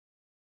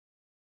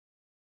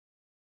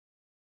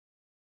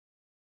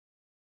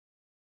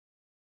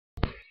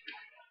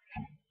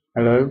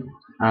Hello,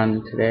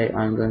 and today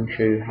I'm going to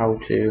show you how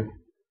to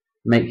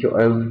make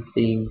your own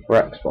theme for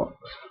Xbox.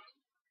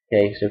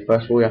 Okay, so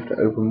first of all you have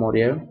to open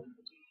Modio,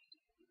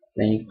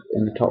 then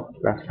in the top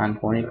left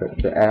hand corner you click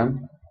to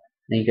M,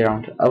 then you go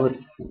down to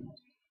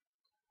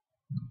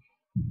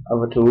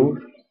other tools,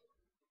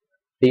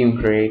 theme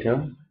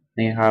creator,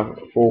 then you have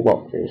four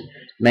boxes: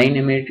 main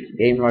image,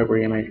 game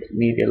library image,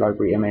 media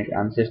library image,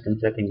 and system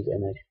settings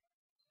image.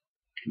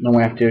 Then what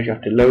you have to do is you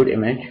have to load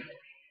image,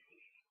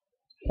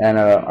 and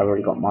I've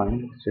already got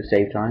mine, so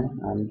save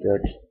time, and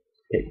just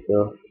pick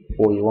the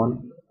four you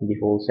want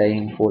before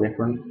saying four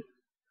different.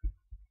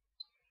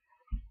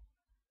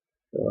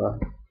 So,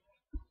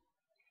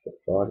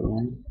 start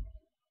again.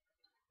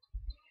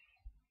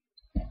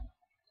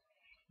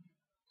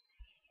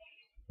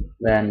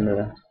 Then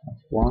that's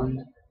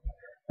one.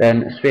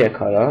 Then sphere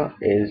color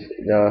is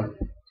the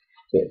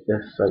bit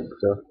just like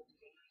the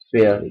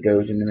sphere that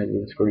goes in the middle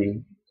of the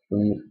screen,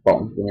 from the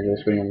bottom to the middle of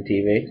the screen on the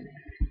TV.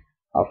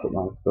 I'll put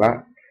mine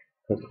black,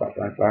 put the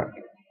background black,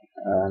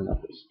 and I'll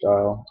put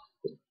style,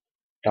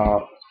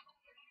 dark,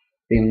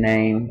 theme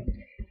name.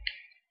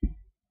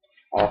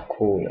 I'll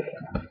call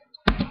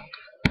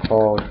it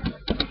called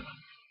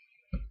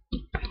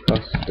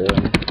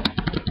custom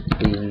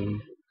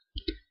theme.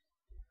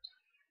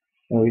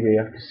 What we do, you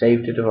have to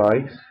save the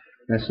device,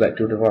 and select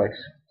your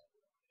device.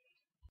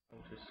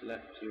 To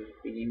select your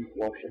theme,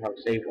 what you have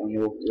saved on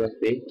your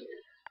USB,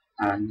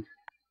 and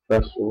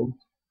first of all,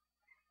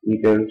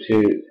 you go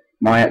to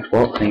My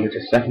Xbox, and you go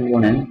to second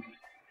one in,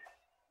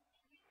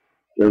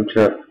 go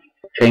to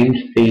Change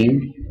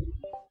Theme,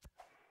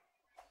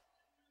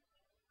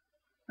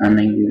 and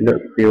then you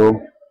look for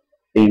your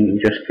theme you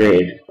just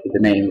created with the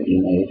name that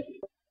you made.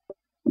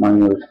 Mine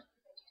was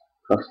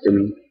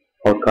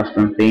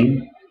custom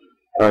theme.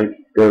 I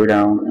go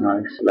down and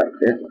I select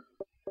it,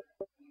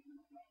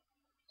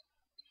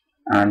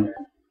 and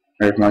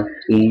there's my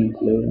theme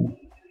loading,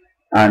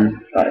 and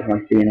that is my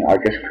theme I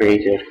just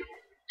created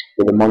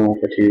with a model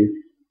for two.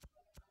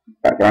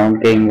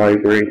 Background game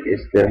library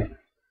is the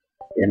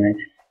image.